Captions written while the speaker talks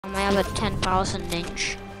I have a 10,000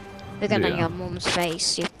 inch. Look at your mum's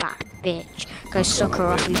face, you fat bitch. Go suck her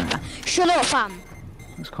off, you fat. Shut up, fam!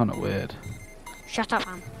 It's kind of weird. Shut up,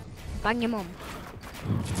 fam. Bang your mum.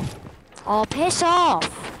 Oh, piss off!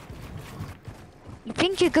 You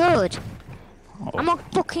think you're good? Oh. I'm on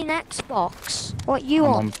fucking Xbox. What you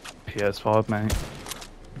I'm on? on PS5, mate.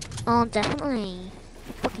 Oh, definitely.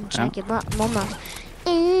 Fucking check your butt, mama.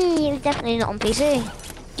 You're definitely not on PC.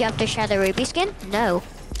 Do you have the Shadow Ruby skin? No,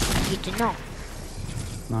 you do not.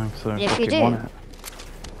 No, so If you fucking do, want it.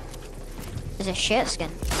 it's a shit skin.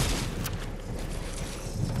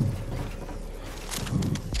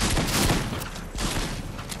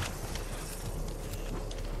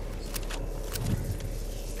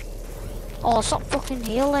 Oh, stop fucking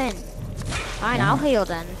healing. Fine, I'll heal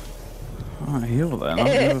then. Alright, heal then. I've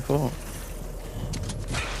never thought.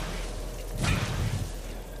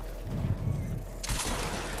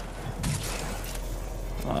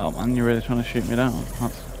 Wow, man, you're really trying to shoot me down.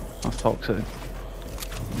 That's toxic.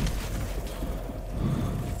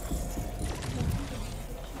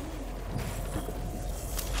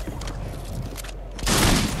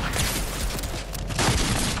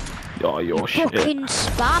 Oh, you're shit. Fucking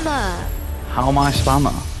spammer. How am I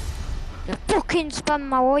spammer? You fucking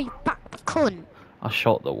spammer, or you back cunt. I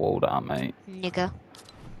shot the wall down, mate. Nigger.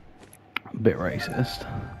 A bit racist.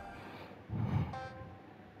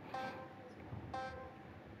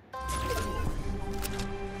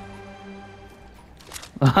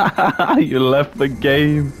 You left the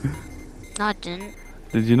game. No, I didn't.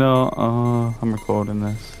 Did you know? Oh, I'm recording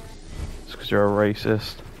this. It's because you're a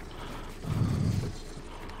racist.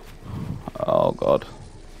 Oh god.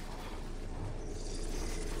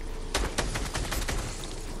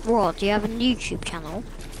 What, do you have a YouTube channel?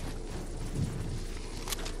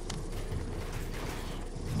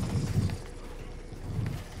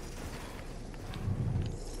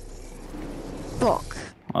 Fuck.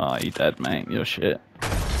 Oh, you dead, mate. You're shit.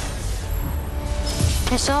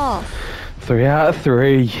 Piss off. 3 out of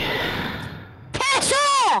 3. Piss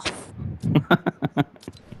off!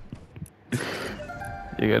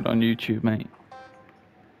 You're good on YouTube, mate.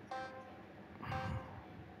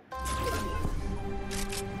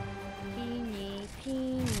 Peeny,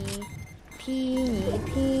 peeny, peeny,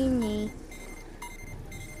 peeny.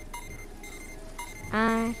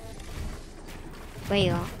 Where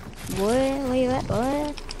you are? Where you at?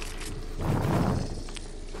 Where?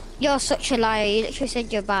 You're such a liar. You literally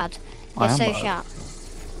said you're bad. You're so bad. sharp.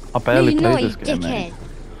 I barely No, played you this game, dickhead. mate.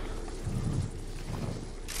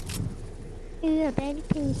 You're a baby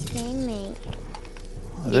please game, mate.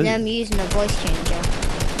 I You do. know I'm using a voice changer.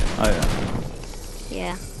 Oh yeah.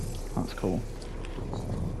 Yeah. That's cool.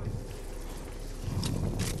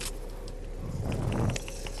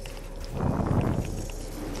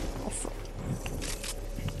 Oh, fuck.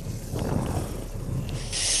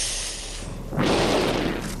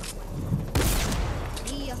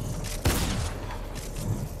 Yeah.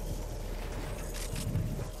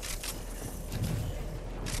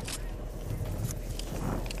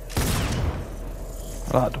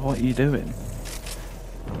 Lad, what are you doing?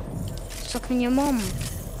 Sucking your mum.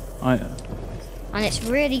 Oh yeah. And it's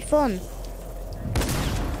really fun.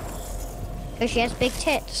 Because she has big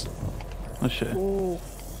tits. Oh shit. Ooh.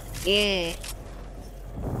 Yeah.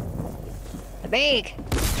 They're big.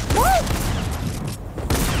 Woo!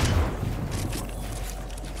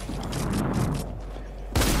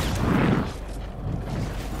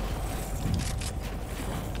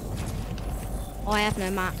 Oh, I have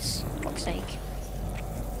no mats. Fuck's sake.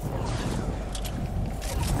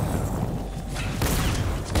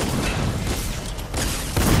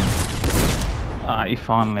 Ah, you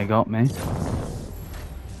finally got me.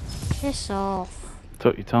 Piss off.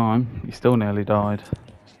 Took your time. You still nearly died.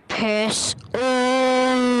 Piss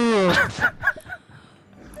off.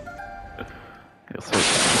 You're sweet.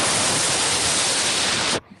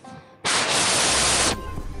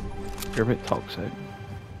 You're a bit toxic.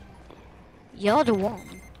 You're the one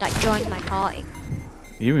that joined my party.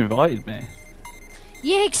 You invited me.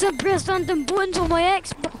 Yeah, because I pressed random buttons on my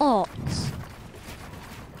Xbox.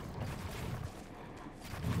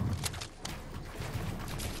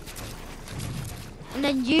 And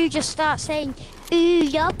then you just start saying, ooh,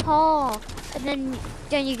 you're poor. And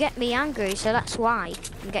then you get me angry, so that's why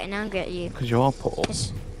I'm getting angry at you. Because you are poor.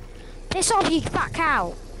 Piss off, you fat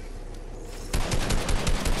cow.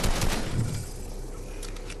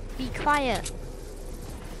 Be quiet.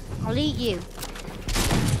 I'll eat you.